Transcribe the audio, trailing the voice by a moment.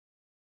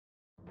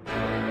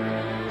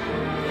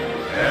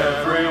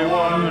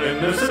everyone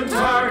in this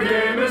entire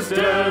game is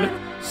dead.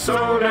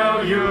 So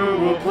now you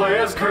will play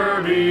as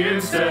Kirby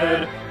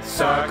instead.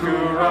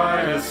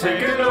 Sakurai has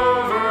taken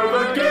over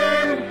the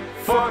game.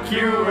 Fuck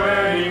you,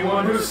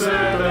 anyone who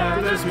said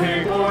that this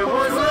pink boy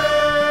was lame.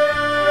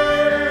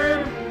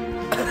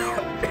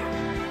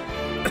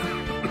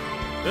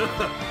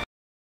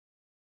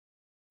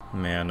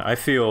 Man, I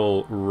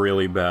feel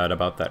really bad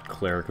about that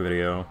cleric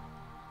video.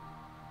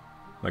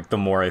 Like, the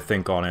more I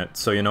think on it.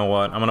 So you know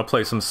what? I'm gonna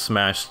play some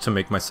Smash to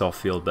make myself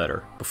feel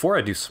better. Before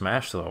I do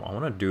Smash, though, I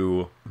wanna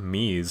do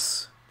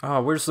Mii's.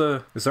 Ah, where's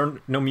the... Is there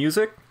no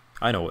music?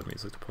 I know what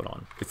music to put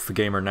on. It's the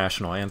Gamer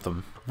National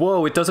Anthem.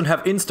 Whoa, it doesn't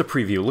have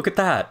Insta-Preview. Look at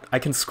that! I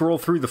can scroll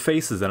through the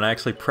faces and I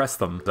actually press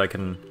them. I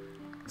can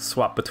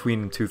swap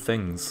between two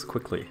things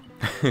quickly.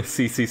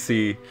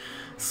 CCC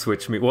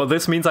switch me. Well,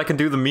 this means I can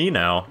do the Mii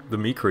now. The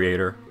Mii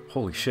creator.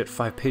 Holy shit,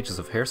 5 pages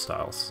of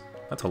hairstyles.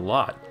 That's a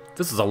lot.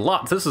 This is a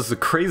lot. This is a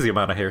crazy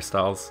amount of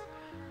hairstyles.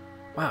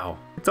 Wow.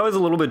 It's always a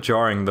little bit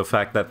jarring, the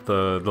fact that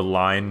the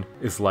line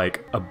is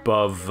like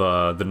above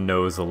the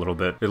nose a little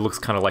bit. It looks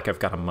kind of like I've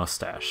got a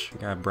mustache.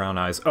 I have brown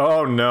eyes.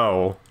 Oh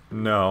no.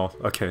 No.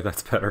 Okay,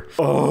 that's better.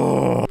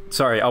 Oh.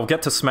 Sorry, I'll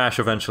get to Smash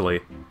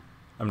eventually.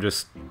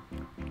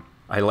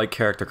 I like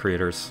character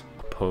creators.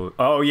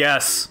 Oh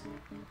yes!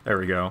 There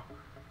we go.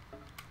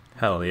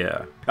 Hell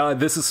yeah.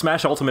 This is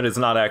Smash Ultimate is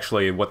not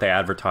actually what they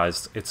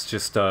advertised. It's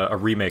just a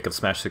remake of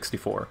Smash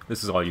 64.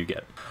 This is all you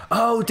get.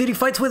 Oh, Diddy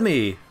fights with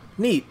me!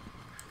 Neat.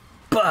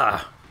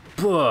 Bah!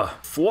 Bah!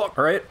 Fuck!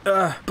 Alright,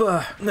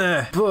 bah!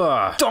 Nah!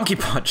 Bah! Donkey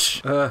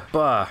Punch!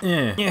 Bah!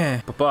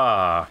 Yeah!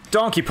 Bah!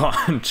 Donkey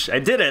Punch! I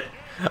did it!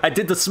 I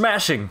did the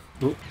smashing!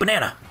 Ooh,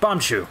 banana! Bomb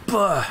shoe!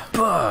 Bah!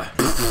 Bah!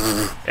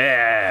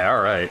 Yeah,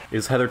 alright.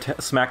 Is Heather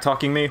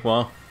smack-talking me?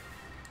 Well...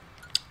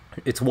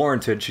 It's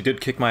warranted. She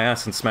did kick my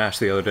ass in Smash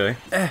the other day.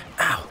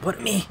 Ow,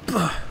 what, me?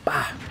 Bah,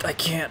 I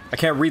can't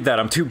read that.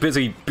 I'm too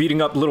busy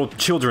beating up little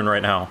children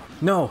right now.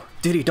 No,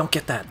 Diddy, don't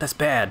get that. That's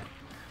bad.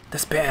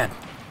 That's bad.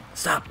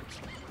 Stop.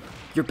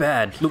 You're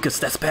bad. Lucas,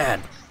 that's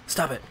bad.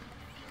 Stop it.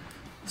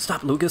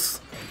 Stop,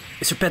 Lucas.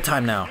 It's your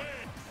bedtime now.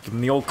 Give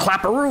him the old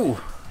clapperoo.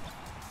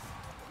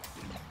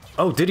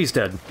 Oh, Diddy's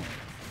dead.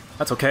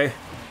 That's okay.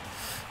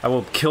 I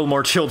will kill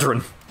more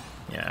children.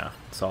 Yeah,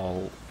 it's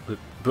all...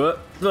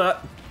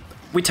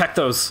 We tech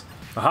those.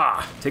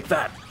 Aha! Take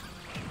that.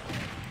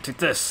 Take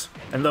this.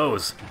 And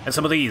those. And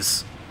some of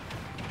these.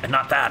 And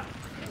not that.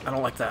 I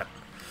don't like that.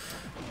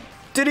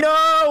 Diddy,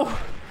 no!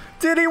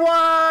 Diddy,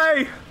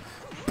 why?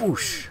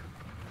 Boosh.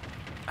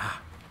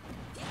 Ah.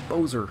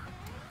 Bowser.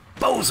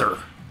 Bowser!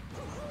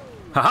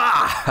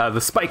 Haha!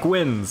 The spike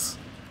wins.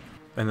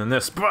 And then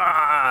this.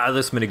 Bah,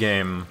 this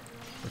minigame.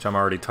 Which I'm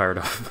already tired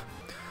of.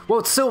 Whoa,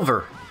 it's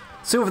Silver!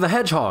 Silver the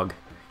Hedgehog!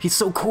 He's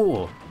so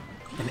cool.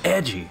 And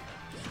edgy.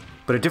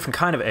 But a different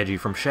kind of edgy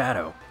from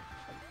Shadow.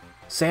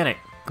 Sonic,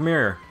 come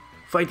here.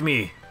 Fight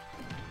me.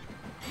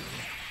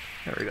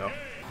 There we go.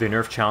 They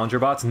nerf Challenger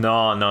bots?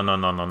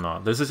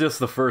 No. This is just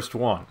the first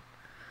one.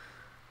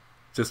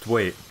 Just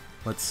wait.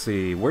 Let's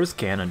see. Where's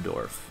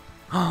Ganondorf?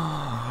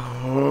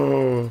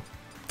 Oh,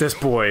 this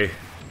boy.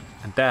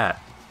 And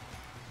that.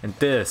 And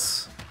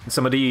this. And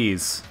some of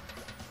these.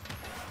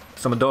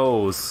 Some of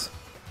those.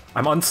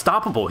 I'm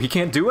unstoppable. He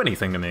can't do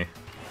anything to me.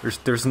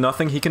 There's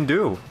nothing he can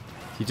do.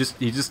 He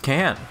just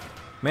can't.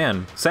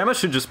 Man, Samus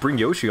should just bring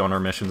Yoshi on our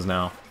missions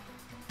now.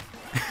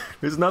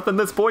 There's nothing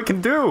this boy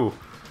can do!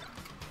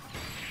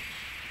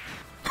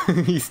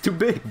 He's too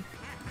big.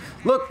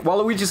 Look,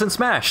 Waluigi's in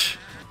Smash!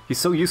 He's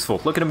so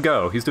useful. Look at him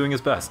go. He's doing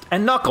his best.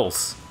 And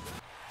Knuckles!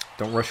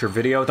 Don't rush your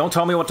video. Don't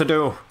tell me what to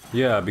do!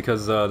 Yeah,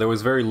 because there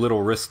was very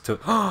little risk to...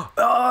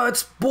 Oh,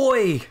 it's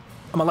boy!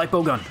 I'm a light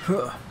bow gun.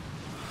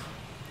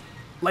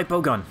 Light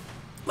bow gun.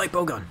 Light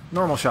bow gun.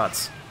 Normal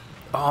shots.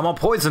 Oh, I'm all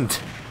poisoned!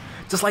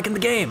 Just like in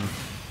the game!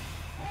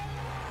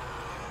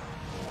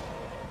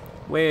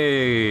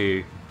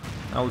 Way.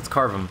 Now let's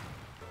carve him.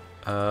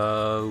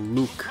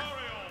 Luke.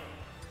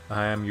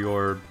 I am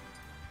your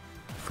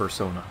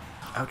persona.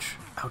 Ouch.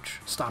 Ouch.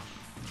 Stop.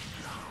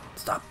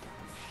 Stop.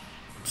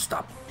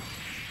 Stop.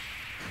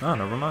 Oh,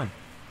 never mind.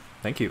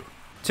 Thank you.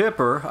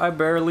 Tipper, I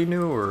barely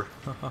knew her.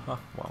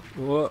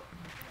 Well.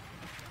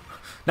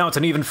 Now it's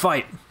an even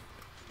fight.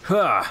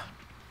 Huh.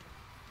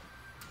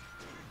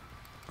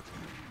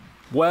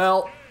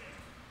 Well.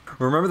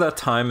 Remember that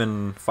time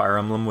in Fire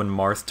Emblem when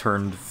Marth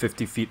turned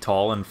 50 feet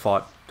tall and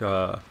fought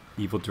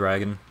Evil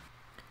Dragon?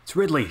 It's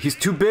Ridley. He's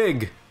too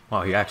big.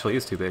 Well, he actually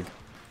is too big.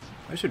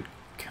 I should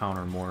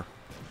counter more.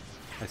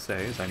 I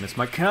say as I miss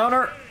my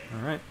counter.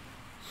 All right.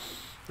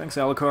 Thanks,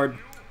 Alucard.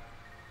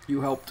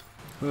 You helped.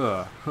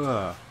 All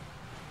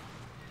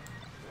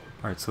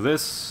right. So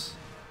this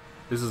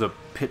is a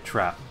pit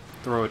trap.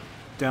 Throw it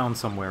down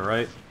somewhere,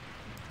 right?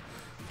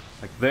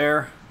 Like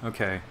there.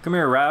 Okay. Come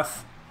here,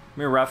 Wrath.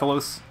 Come here,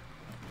 Rathalos.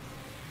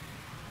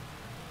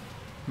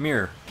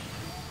 Mirror.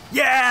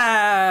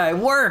 Yeah! It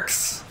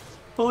works!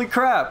 Holy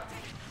crap!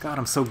 God,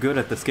 I'm so good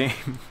at this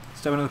game.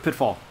 Step into the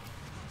pitfall.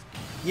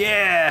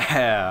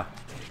 Yeah!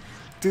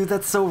 Dude,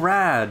 that's so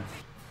rad.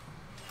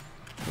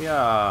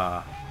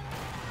 Yeah.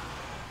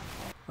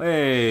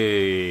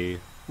 Hey,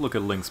 look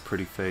at Link's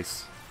pretty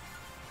face.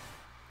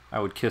 I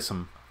would kiss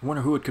him. I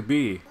wonder who it could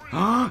be.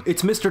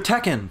 It's Mr.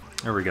 Tekken!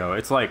 There we go.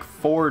 It's like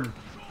forward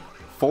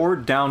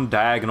down,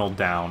 diagonal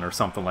down, or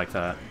something like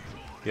that.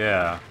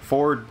 Yeah,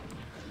 forward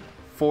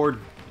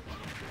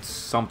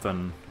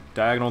something.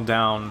 Diagonal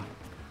down,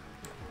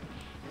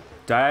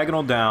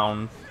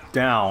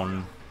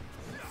 down,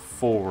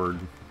 forward.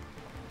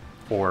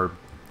 Or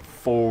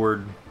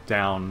forward,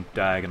 down,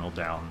 diagonal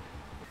down.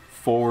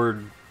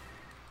 Forward,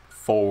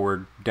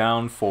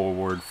 down,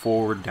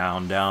 forward,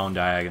 down,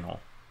 diagonal.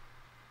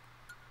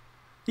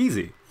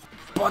 Easy.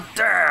 But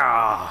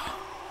there!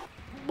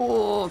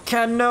 Oh,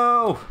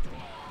 Ken-no!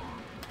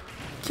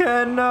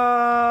 Ken-no!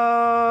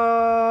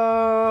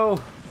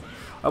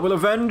 I will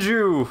avenge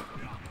you!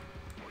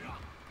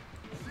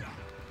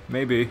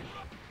 Maybe.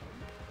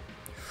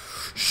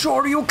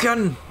 Sure you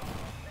can!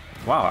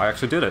 Wow, I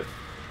actually did it.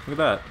 Look at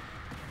that.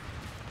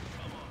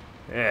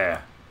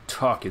 Yeah,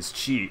 talk is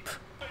cheap.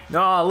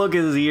 Aw, look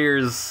at his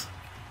ears.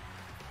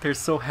 They're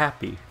so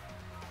happy.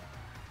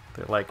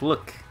 They're like,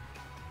 look.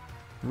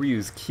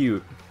 Ryu's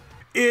cute.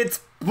 It's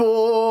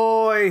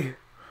Boy!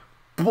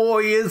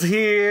 Boy is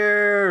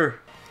here!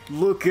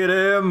 Look at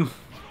him!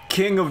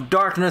 King of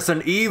Darkness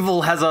and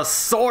Evil has a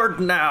sword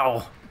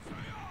now!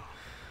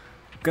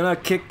 Gonna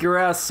kick your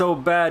ass so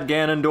bad,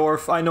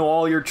 Ganondorf. I know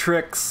all your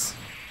tricks.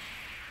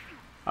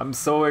 I'm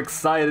so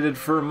excited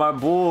for my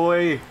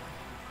boy.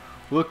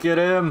 Look at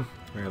him.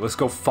 Here, let's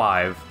go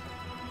 5.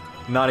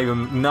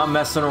 Not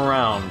messing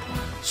around.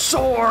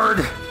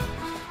 Sword!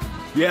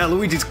 Yeah,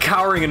 Luigi's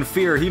cowering in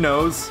fear, he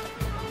knows.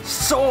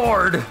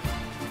 Sword!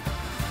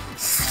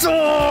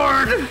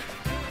 Sword!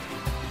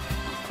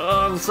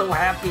 Oh, I'm so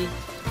happy.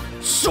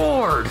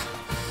 Sword!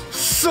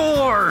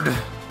 Sword!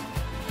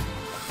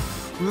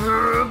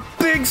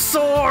 Big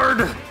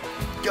sword!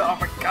 Oh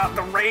my god,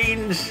 the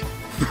range!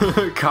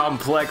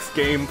 Complex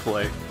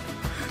gameplay.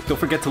 Don't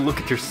forget to look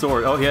at your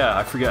sword. Oh yeah,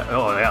 I forget.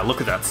 Oh yeah, look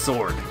at that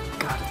sword.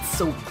 God, it's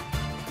so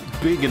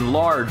big and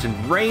large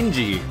and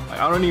rangy.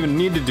 I don't even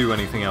need to do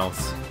anything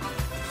else.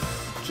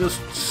 Just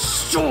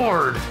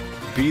sword!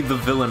 Be the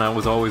villain I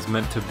was always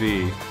meant to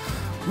be.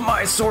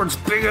 My sword's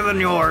bigger than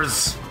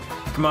yours!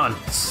 Come on,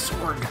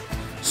 sword.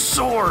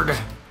 Sword!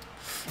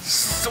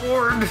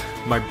 Sword!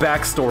 My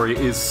backstory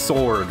is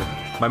sword.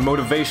 My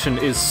motivation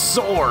is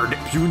sword!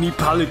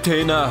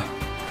 Unipalitena!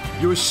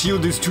 Your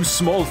shield is too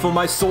small for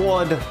my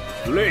sword!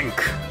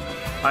 Link!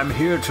 I'm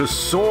here to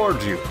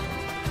sword you.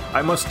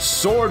 I must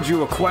sword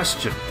you a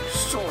question.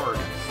 Sword!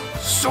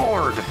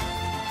 Sword!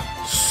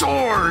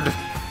 Sword!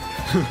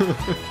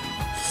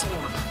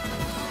 Sword!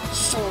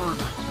 Sword!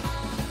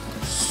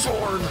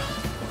 Sword!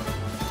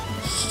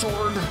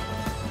 Sword!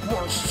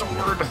 More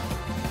sword!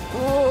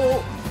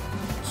 Oh!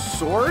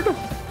 Sword?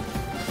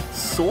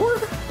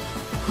 Sword?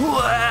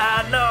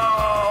 Ah,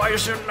 no! I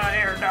shouldn't have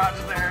air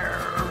dodged there.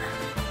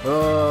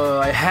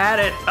 I had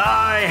it!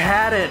 I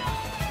had it!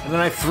 And then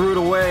I threw it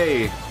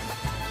away.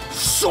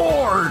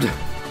 Sword!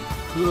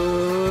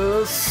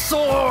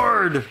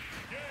 Sword!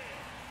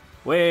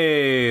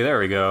 Way, there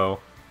we go.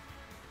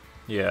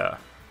 Yeah.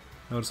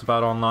 Notice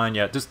about online?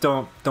 Yeah, just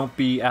don't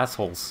be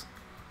assholes.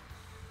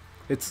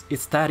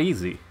 It's that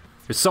easy.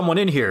 There's someone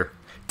in here.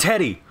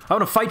 Teddy! I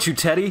wanna fight you,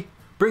 Teddy!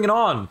 Bring it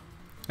on!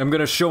 I'm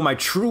gonna show my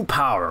true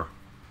power.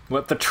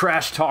 Let the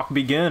trash talk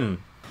begin.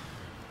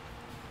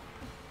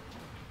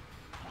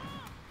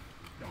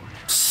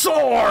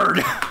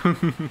 Sword!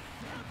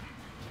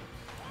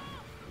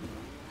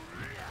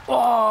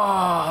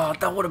 Oh,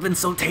 that would have been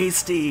so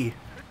tasty.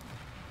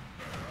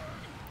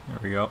 There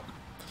we go.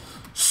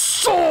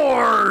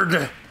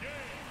 Sword!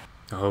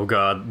 Oh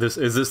god, is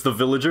this the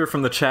villager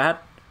from the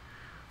chat?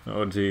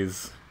 Oh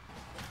jeez.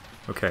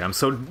 Okay, I'm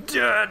so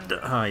dead.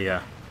 Oh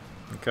yeah.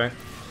 Okay.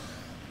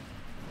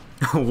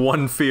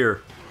 One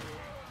fear.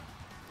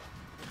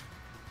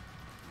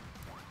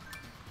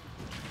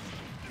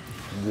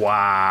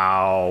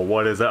 Wow,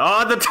 what is that?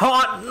 Oh, the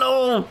taunt!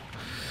 No!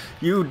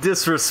 You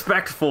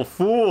disrespectful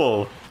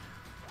fool!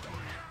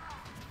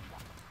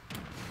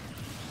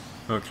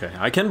 Okay,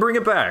 I can bring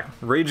it back.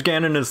 Rage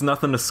Ganon is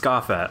nothing to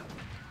scoff at.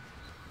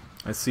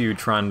 I see you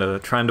trying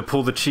to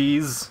pull the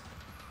cheese.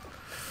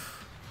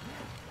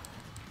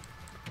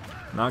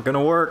 Not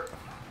gonna work.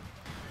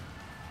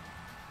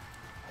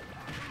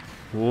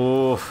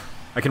 Whoa.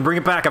 I can bring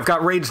it back. I've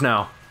got rage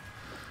now.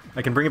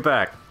 I can bring it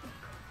back.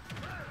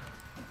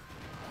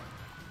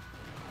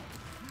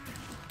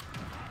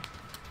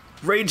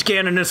 Rage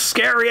Ganon is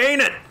scary,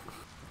 ain't it?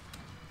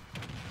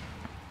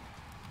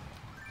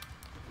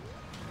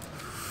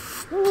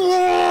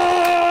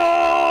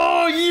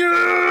 Whoa!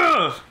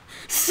 Yeah!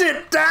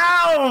 Sit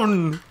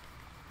down!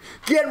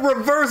 Get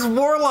reverse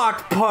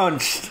warlock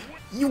punched!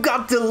 You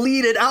got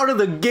deleted out of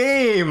the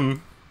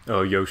game!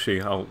 Oh,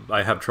 Yoshi.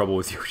 I have trouble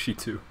with Yoshi,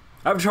 too.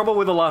 I have trouble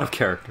with a lot of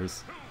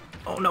characters.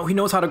 Oh no, he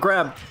knows how to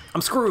grab.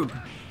 I'm screwed.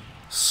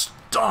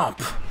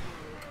 Stomp!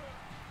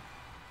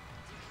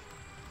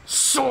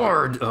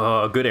 Sword!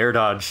 Good air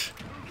dodge.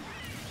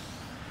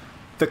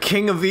 The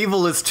King of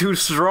Evil is too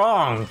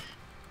strong!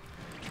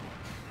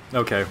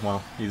 Okay,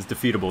 well, he's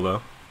defeatable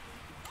though.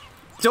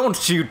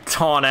 Don't you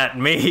taunt at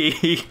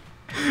me!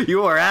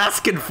 You are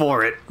asking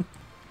for it!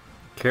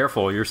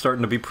 Careful, you're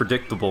starting to be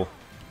predictable.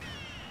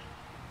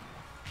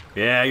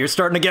 Yeah, you're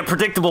starting to get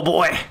predictable,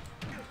 boy!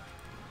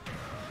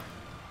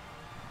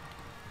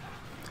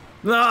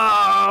 No,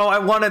 I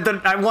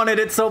wanted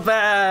it so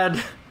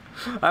bad.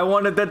 I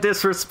wanted the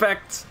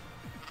disrespect.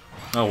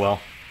 Oh well.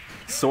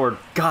 Sword.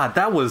 God,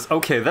 that was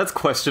okay. That's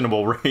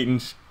questionable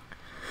range.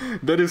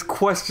 That is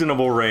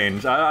questionable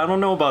range. I don't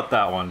know about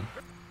that one.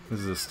 This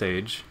is a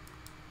stage.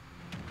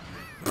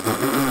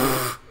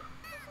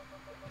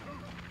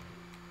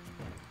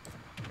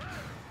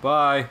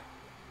 Bye.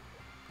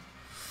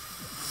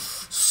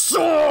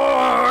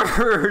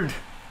 Sword.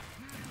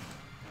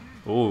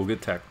 Oh,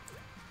 good tech.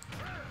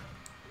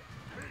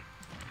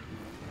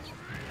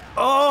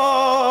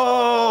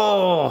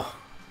 Oh!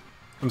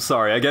 I'm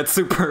sorry, I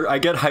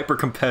get hyper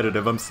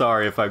competitive. I'm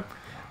sorry if I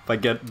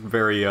get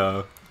very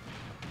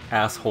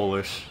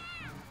asshole-ish.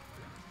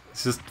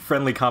 It's just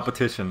friendly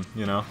competition,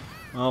 you know?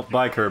 Well,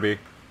 bye Kirby.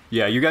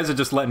 Yeah, you guys are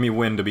just letting me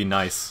win to be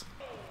nice.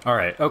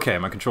 Alright, okay,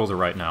 my controls are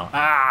right now.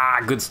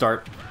 Ah, good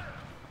start.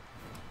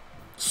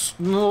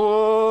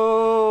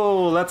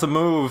 Whoa, that's a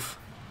move.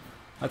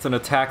 That's an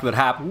attack that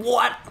happened.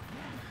 What?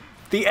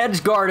 The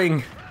edge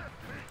guarding.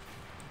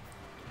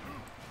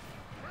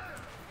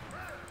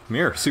 Come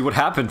here, see what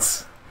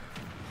happens.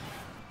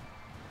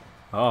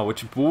 Oh,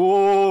 what you...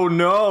 Whoa,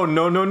 no,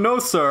 no, no, no,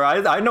 sir.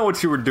 I know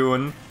what you were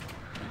doing.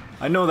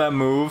 I know that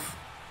move.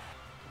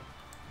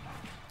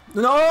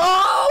 No!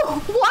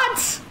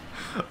 What?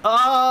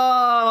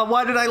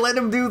 Why did I let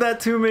him do that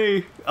to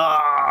me?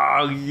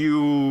 Ah,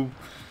 you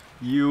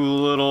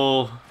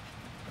little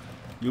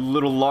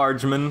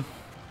large man.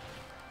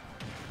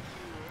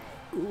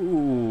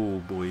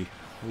 Ooh, boy.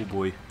 Oh,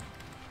 boy.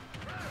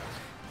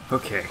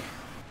 Okay.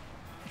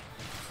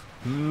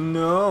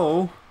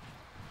 No.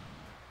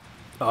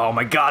 Oh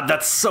my god,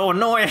 that's so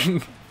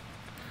annoying!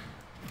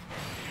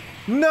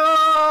 No!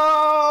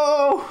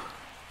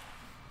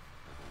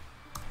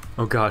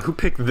 Oh god, who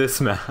picked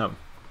this map?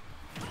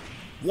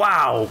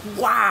 Wow,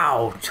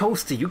 wow!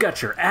 Toasty, you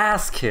got your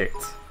ass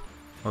kicked!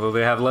 Although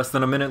they have less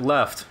than a minute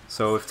left,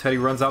 so if Teddy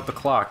runs out the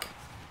clock,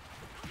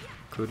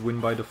 could win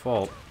by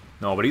default.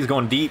 No, but he's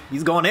going deep,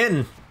 he's going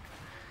in!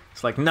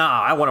 It's like,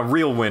 nah, I want a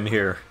real win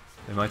here.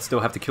 They might still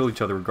have to kill each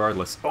other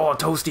regardless. Oh,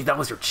 Toasty, that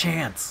was your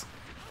chance!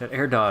 That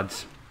air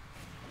dodge.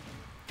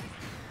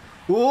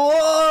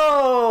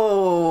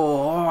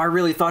 Whoa! Oh, I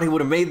really thought he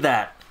would have made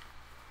that.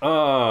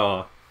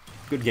 Oh,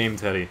 good game,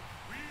 Teddy.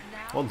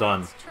 Well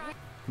done.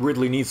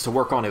 Ridley needs to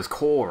work on his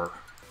core.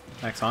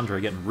 Max Andre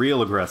getting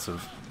real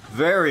aggressive.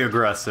 Very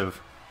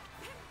aggressive.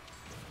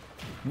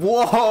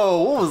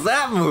 Whoa, what was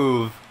that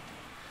move?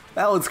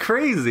 That was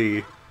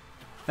crazy.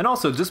 And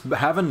also, just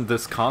having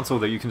this console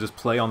that you can just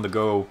play on the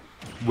go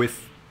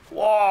with...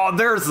 Whoa,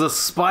 there's the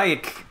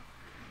spike!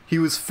 He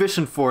was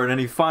fishing for it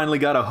and he finally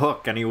got a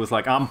hook and he was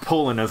like, I'm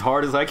pulling as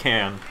hard as I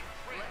can.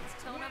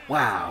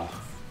 Wow.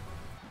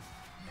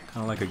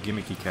 Kind of like a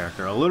gimmicky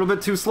character. A little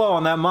bit too slow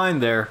on that mine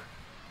there.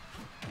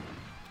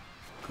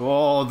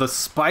 Oh, the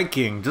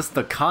spiking. Just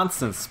the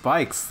constant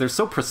spikes. They're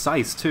so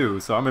precise too,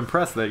 so I'm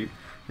impressed that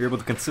you're able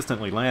to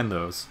consistently land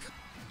those.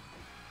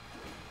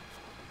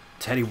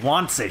 Teddy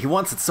wants it. He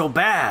wants it so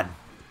bad.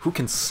 Who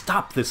can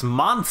stop this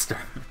monster?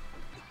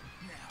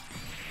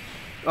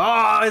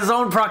 Oh, his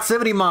own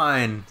proximity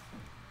mine.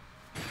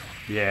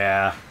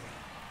 Yeah,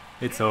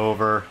 it's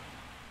over.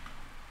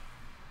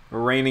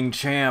 Reigning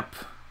champ.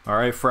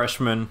 Alright,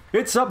 freshman.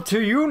 It's up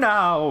to you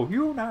now.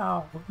 You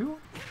now. You.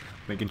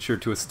 Making sure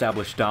to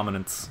establish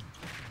dominance.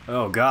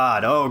 Oh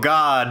god, oh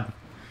god.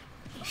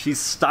 She's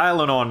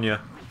styling on you.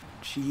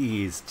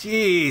 Jeez,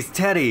 jeez,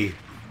 Teddy.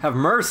 Have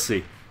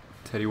mercy.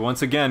 Teddy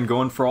once again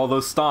going for all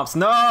those stomps.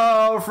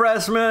 No,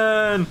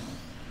 freshman!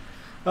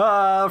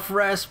 Ah,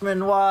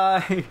 freshman,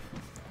 why?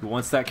 He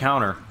wants that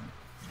counter.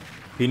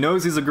 He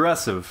knows he's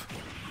aggressive.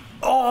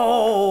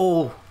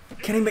 Oh!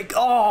 Can he make...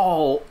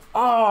 Oh!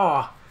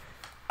 Oh!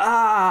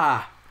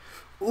 Ah!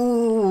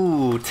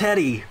 Ooh,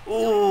 Teddy.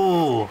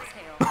 Ooh!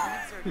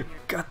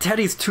 God,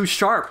 Teddy's too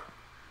sharp.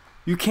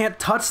 You can't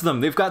touch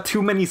them. They've got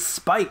too many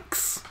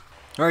spikes.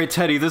 Alright,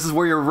 Teddy, this is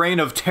where your reign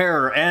of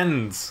terror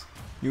ends.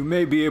 You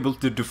may be able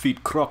to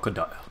defeat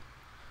Crocodile,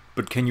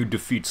 but can you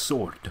defeat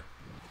Sword?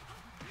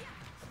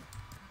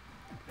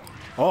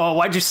 Oh,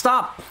 why'd you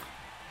stop?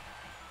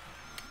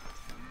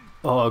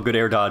 Oh, good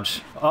air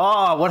dodge.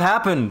 Oh, what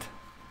happened?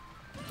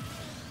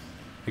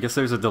 I guess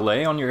there's a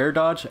delay on your air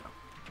dodge?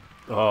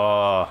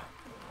 Oh.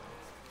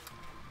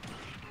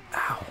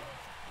 Ow.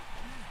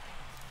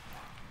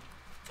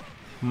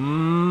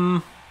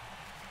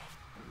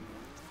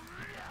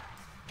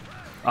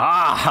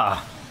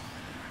 Ah!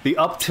 The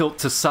up tilt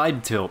to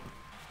side tilt.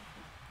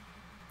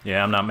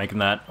 Yeah, I'm not making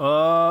that.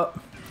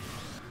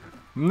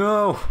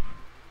 No!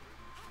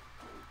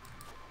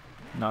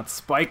 Not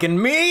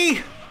spiking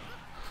me!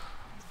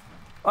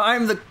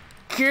 I'm the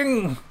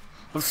king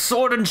of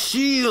sword and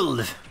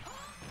shield!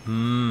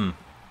 Nope,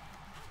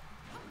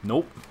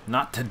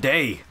 not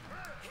today.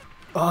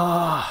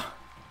 Ah.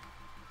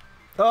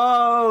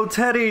 Oh,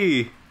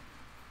 Teddy!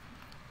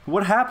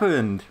 What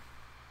happened?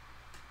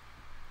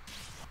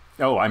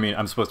 Oh, I mean,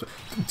 I'm supposed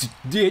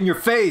to... In your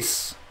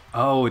face!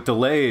 Oh, it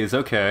delays,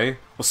 okay.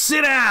 Well,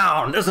 sit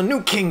down! There's a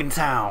new king in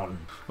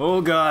town!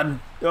 Oh, God.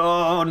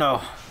 Oh,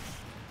 no.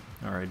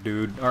 Alright,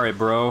 dude. Alright,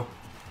 bro.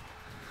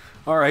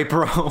 Alright,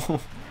 bro.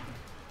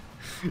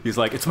 He's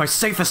like, it's my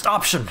safest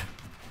option!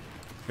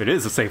 It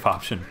is a safe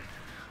option.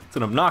 It's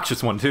an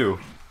obnoxious one, too.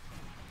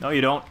 No,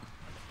 you don't.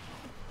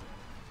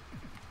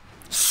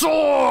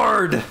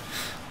 Sword!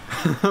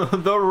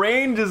 The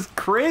range is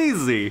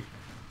crazy!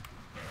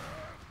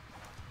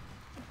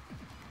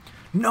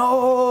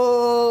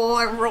 No!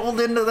 I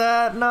rolled into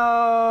that!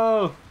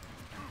 No!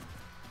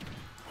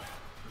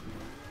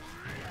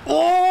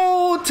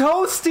 Oh!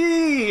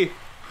 Toasty!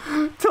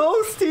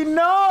 Toasty,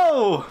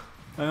 no!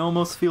 I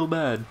almost feel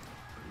bad.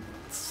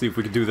 Let's see if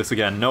we can do this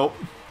again. Nope.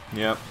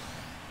 Yep.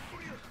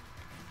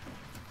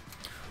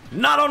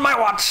 Not on my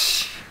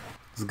watch!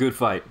 It's a good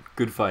fight.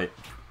 Good fight.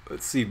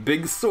 Let's see.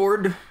 Big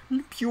sword.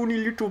 Puny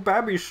little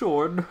baby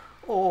sword.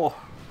 Oh.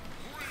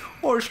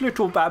 Oh, it's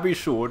little baby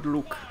sword.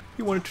 Look.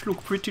 He wanted to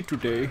look pretty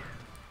today.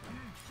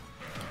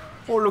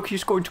 Oh, look,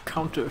 he's going to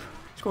counter.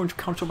 He's going to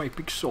counter my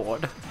big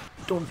sword.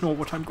 Don't know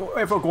what I'm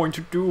ever going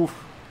to do.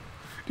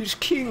 This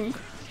king.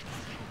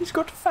 He's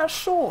got a fast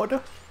sword.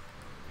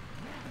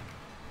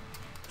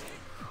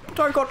 But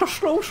I got a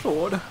slow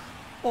sword.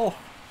 Oh.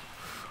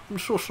 I'm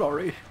so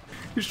sorry.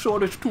 His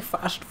sword is too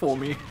fast for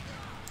me.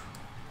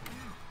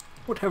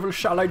 Whatever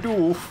shall I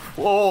do?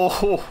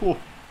 Oh,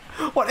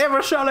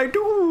 whatever shall I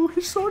do?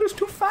 His sword is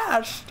too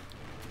fast.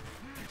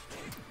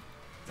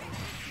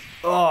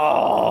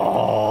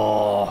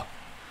 Oh,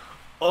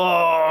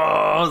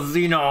 oh,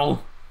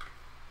 Zeno.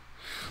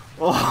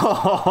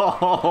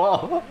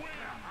 Oh,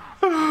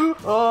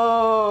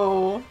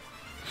 oh,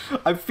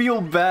 I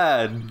feel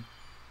bad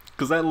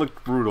because that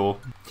looked brutal.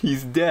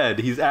 He's dead.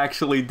 He's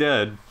actually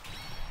dead.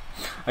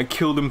 I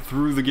killed him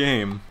through the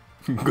game.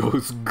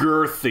 Goes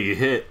girthy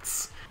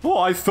hits. Oh,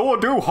 I so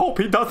do hope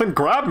he doesn't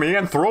grab me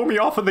and throw me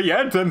off of the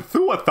edge and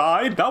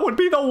suicide. That would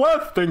be the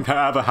worst thing to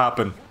ever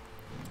happen.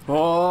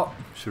 Oh,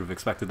 should have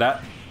expected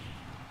that.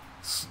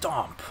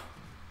 Stomp.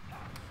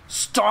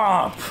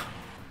 Stomp.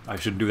 I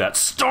should do that.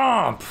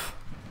 Stomp.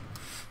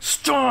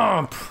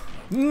 Stomp.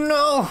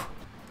 No.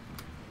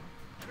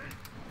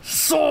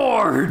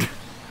 Sword.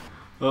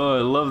 Oh,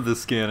 I love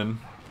this cannon.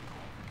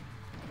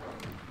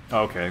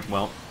 Okay,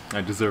 well,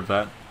 I deserve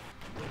that.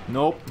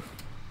 Nope.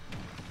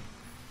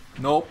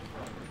 Nope.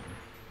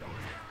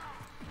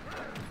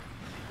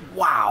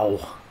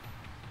 Wow.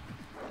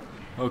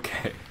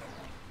 Okay.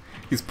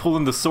 He's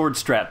pulling the sword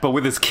strap, but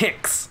with his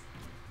kicks.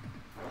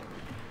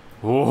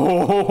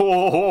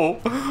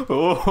 Oh,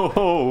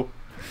 oh,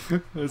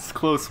 that's a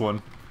close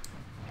one.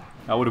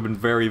 That would have been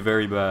very,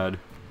 very bad.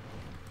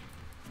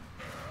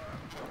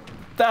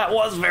 That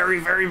was very,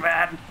 very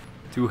bad.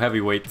 Two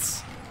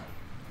heavyweights.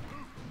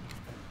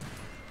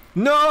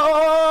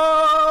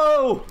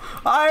 No!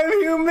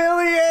 I'm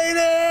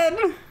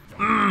humiliated!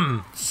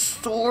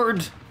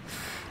 Sword.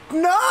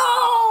 No!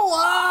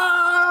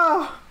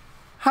 Ah!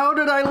 How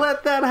did I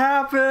let that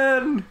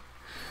happen?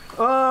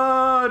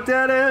 Oh,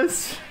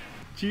 Dennis!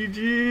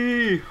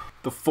 GG!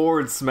 The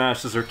forward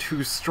smashes are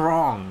too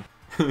strong.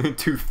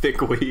 Too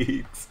thick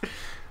weights.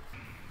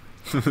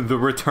 The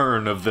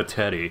return of the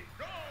Teddy.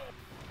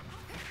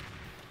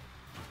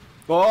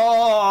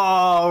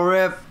 Oh,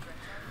 rip!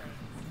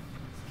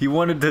 He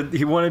wanted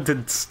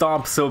to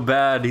stomp so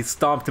bad, he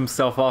stomped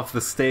himself off the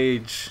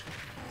stage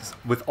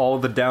with all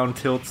the down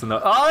tilts and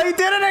the— oh, he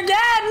did it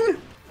again!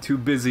 Too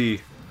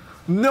busy.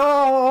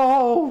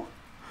 No!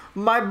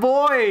 My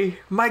boy!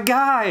 My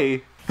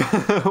guy!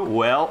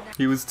 Well,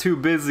 he was too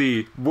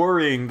busy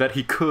worrying that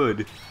he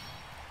could.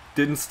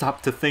 Didn't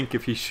stop to think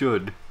if he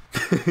should.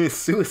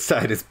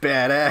 Suicide is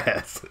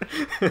badass.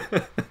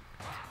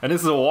 And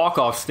this is a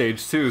walk-off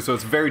stage too, so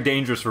it's very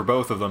dangerous for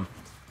both of them.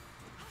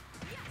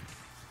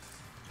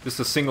 Just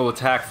a single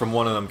attack from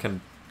one of them can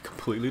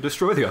completely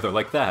destroy the other,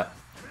 like that.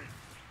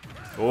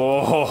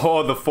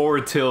 Oh, the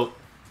forward tilt.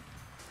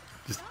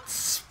 Just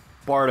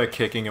Sparta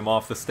kicking him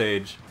off the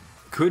stage.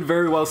 Could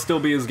very well still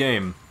be his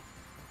game.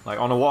 Like,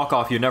 on a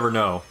walk-off, you never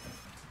know.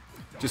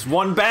 Just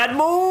one bad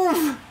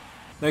move!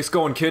 Nice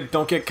going, kid.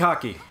 Don't get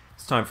cocky.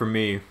 It's time for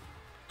me.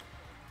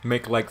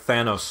 Make like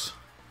Thanos.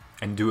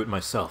 And do it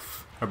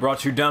myself. I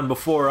brought you down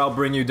before, I'll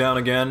bring you down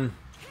again.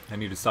 I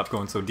need to stop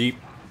going so deep.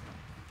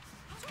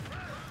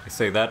 I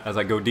say that as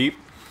I go deep.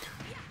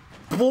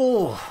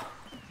 Bull!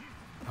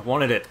 I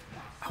wanted it.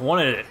 I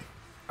wanted it.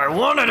 I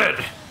wanted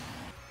it!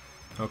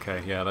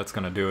 Okay, yeah, that's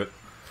gonna do it.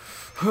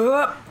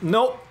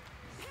 Nope!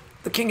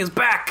 The king is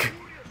back!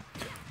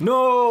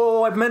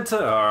 No, I meant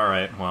to—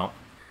 alright, well.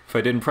 If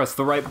I didn't press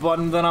the right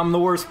button, then I'm the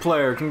worst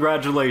player.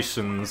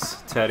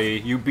 Congratulations,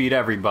 Teddy. You beat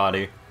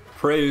everybody.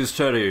 Praise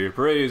Teddy.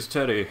 Praise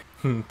Teddy.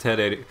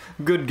 Teddy.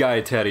 Good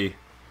guy, Teddy.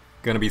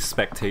 Gonna be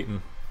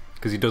spectating.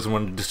 Because he doesn't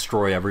want to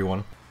destroy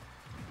everyone.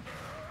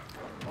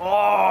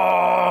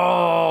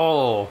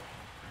 Oh!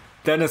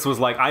 Dennis was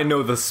like, I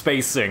know the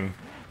spacing.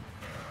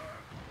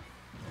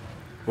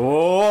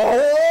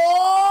 Oh!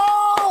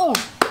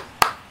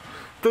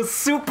 The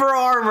super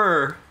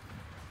armor!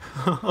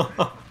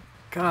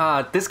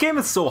 God, this game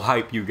is so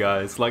hype, you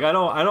guys. Like, I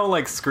don't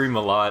like scream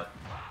a lot.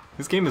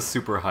 This game is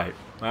super hype.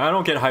 I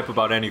don't get hype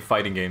about any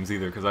fighting games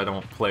either, because I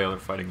don't play other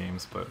fighting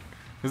games, but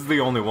this is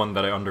the only one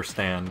that I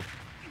understand.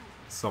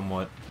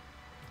 Somewhat.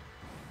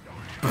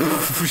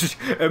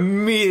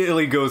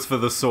 Immediately goes for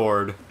the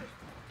sword.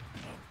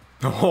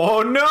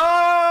 Oh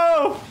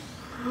no!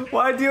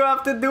 Why do you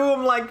have to do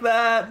him like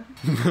that?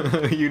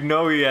 You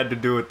know he had to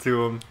do it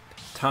to him.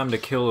 Time to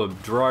kill a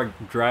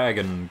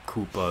dragon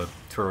Koopa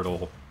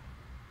turtle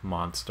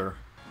monster.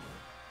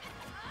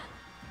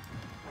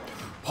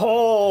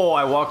 Oh,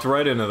 I walked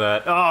right into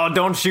that. Oh,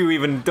 don't you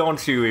even.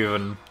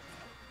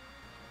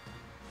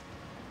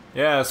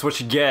 Yeah, that's what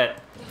you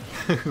get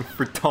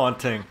for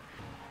taunting.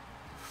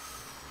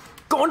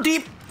 Going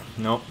deep!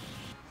 Nope.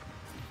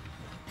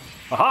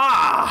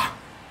 Aha!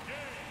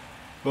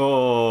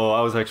 Oh,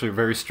 I was actually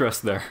very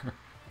stressed there.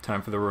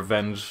 Time for the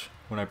revenge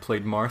when I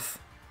played Marth.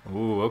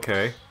 Ooh,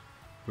 okay.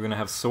 We're gonna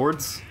have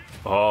swords?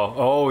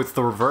 Oh, it's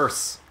the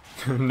reverse.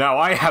 Now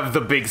I have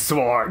the big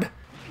sword!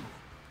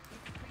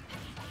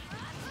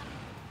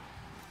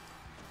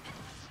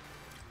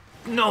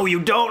 No, you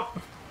don't!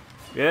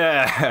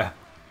 Yeah!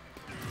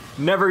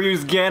 Never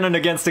use Ganon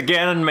against a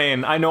Ganon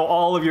main. I know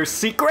all of your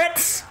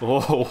secrets!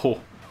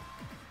 Oh.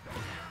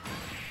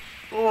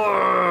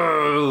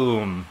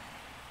 Boom.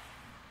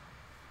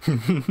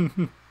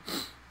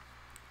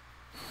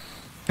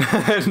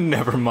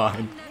 Never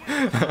mind.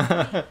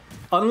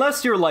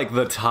 Unless you're like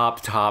the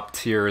top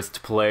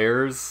tierest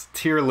players,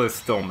 tier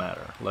lists don't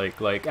matter.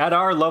 Like at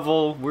our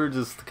level, we're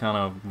just kind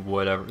of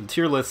whatever.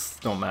 Tier lists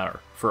don't matter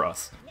for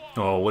us.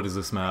 Oh, what is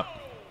this map?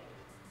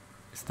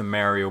 It's the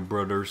Mario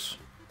Brothers.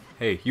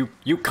 Hey,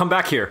 you come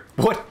back here.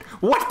 What?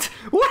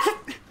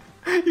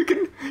 You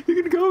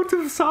can go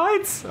to the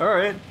sides? All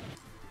right.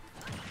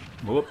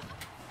 Whoop.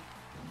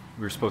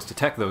 We were supposed to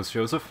tech those,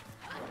 Joseph.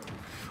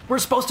 We're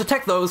supposed to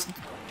tech those.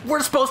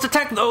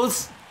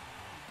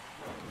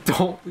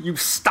 Don't you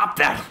stop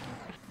that.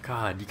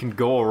 God, you can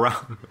go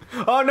around.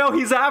 Oh no,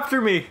 he's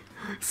after me.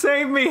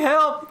 Save me,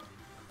 help.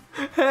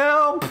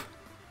 Help.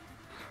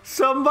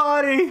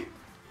 Somebody.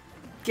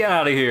 Get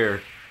out of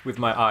here with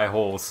my eye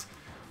holes.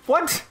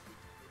 What?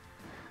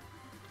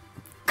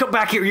 Come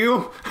back here,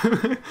 you.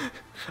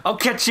 I'll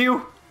catch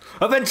you.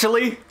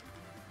 Eventually.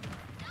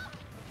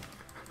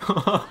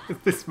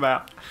 This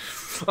map.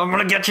 I'm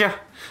gonna get you.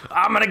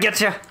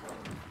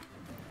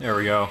 There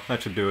we go.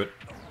 That should do it.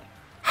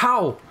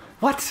 How?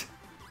 What?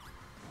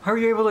 How are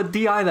you able to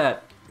DI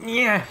that?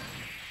 Yeah.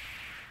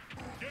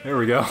 There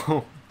we go.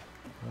 Oh,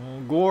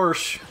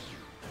 gorsh.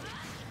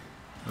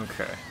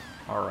 Okay.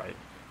 Alright.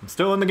 I'm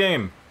still in the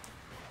game.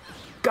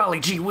 Golly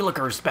gee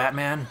willikers,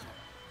 Batman.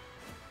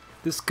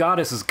 This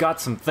goddess has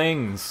got some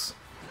things.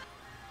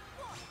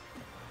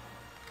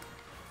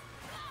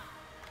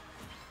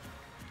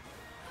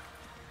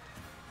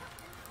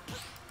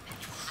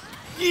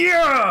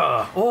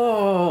 Yeah!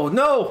 Oh,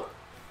 no!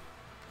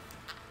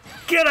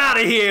 Get out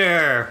of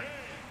here!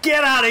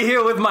 Get out of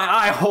here with my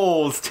eye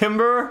holes,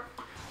 Timber!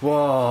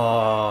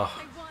 Whoa.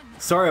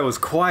 Sorry I was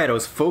quiet, I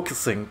was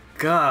focusing.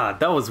 God,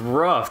 that was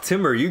rough.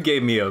 Timber, you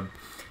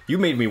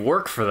made me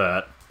work for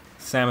that.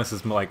 Samus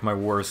is like my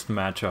worst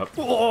matchup.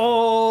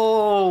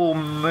 Oh,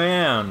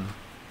 man.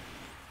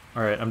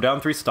 Alright, I'm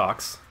down 3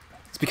 stocks.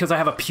 It's because I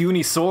have a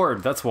puny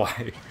sword, that's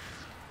why.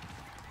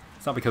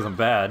 It's not because I'm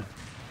bad.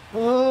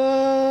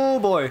 Oh,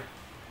 boy.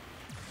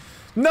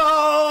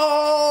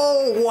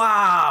 No!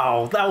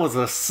 Wow, that was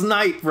a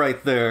snipe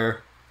right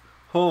there.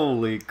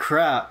 Holy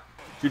crap.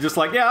 You're just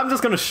like, yeah, I'm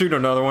just gonna shoot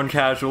another one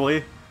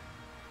casually.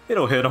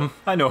 It'll hit him.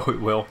 I know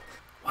it will.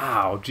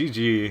 Wow,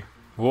 GG.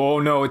 Whoa,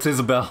 no, it's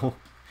Isabelle.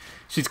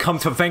 She's come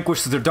to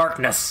vanquish the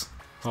darkness.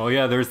 Oh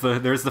yeah, there's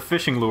the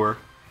fishing lure.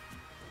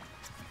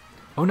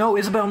 Oh no,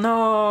 Isabelle,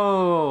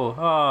 no!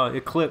 Ah,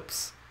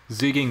 Eclipse.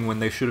 Zigging when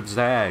they should have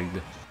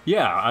zagged.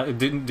 Yeah,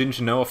 didn't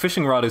you know? A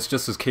fishing rod is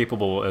just as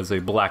capable as a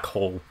black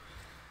hole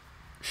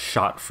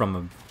shot from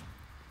a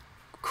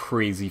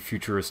crazy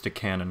futuristic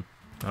cannon.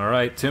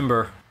 Alright,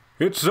 Timber.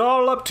 It's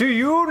all up to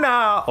you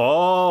now!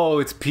 Oh,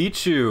 it's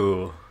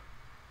Pichu.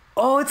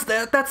 Oh,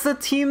 that's the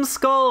Team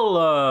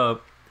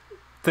Skull,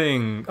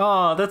 thing.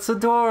 Oh, that's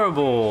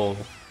adorable.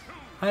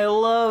 I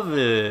love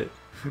it.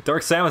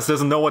 Dark Samus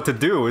doesn't know what to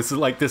do. It's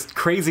like this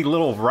crazy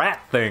little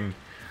rat thing.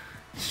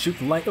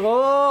 Shoot like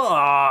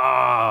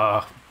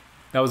oh.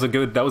 That was a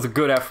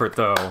good effort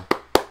though.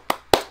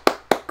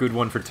 Good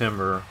one for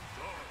Timber.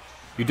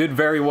 You did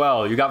very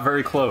well. You got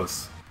very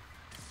close.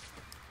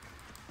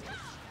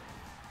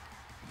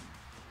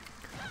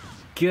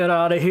 Get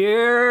out of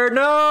here!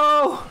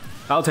 No!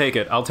 I'll take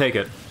it.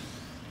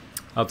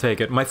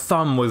 My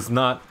thumb was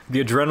not...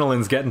 The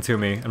adrenaline's getting to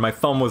me, and my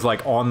thumb was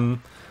like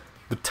on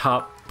the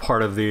top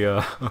part of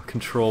the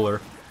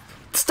controller.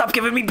 Stop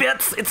giving me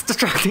bits! It's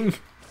distracting!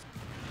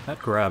 That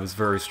grab is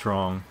very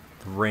strong.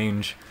 The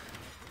range.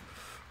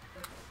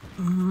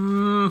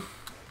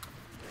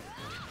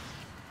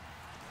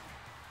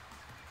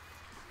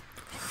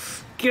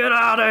 Get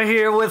out of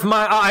here with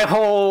my eye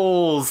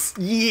holes!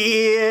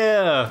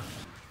 Yeah!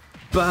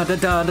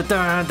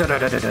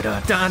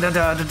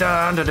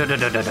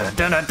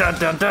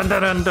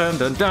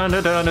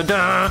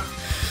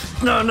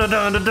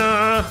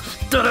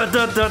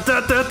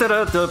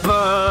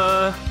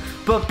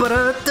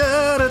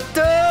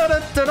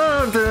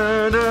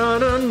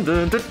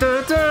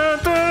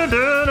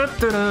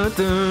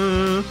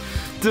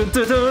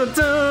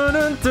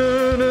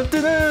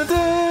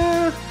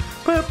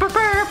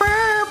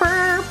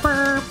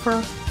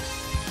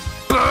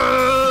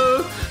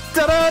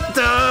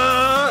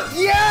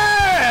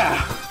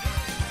 Yeah!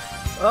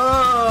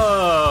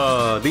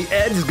 Oh, the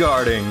edge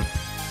guarding.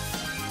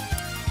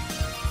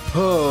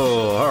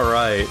 Oh, all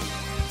right.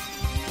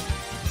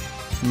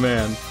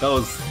 Man,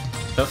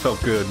 that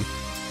felt good.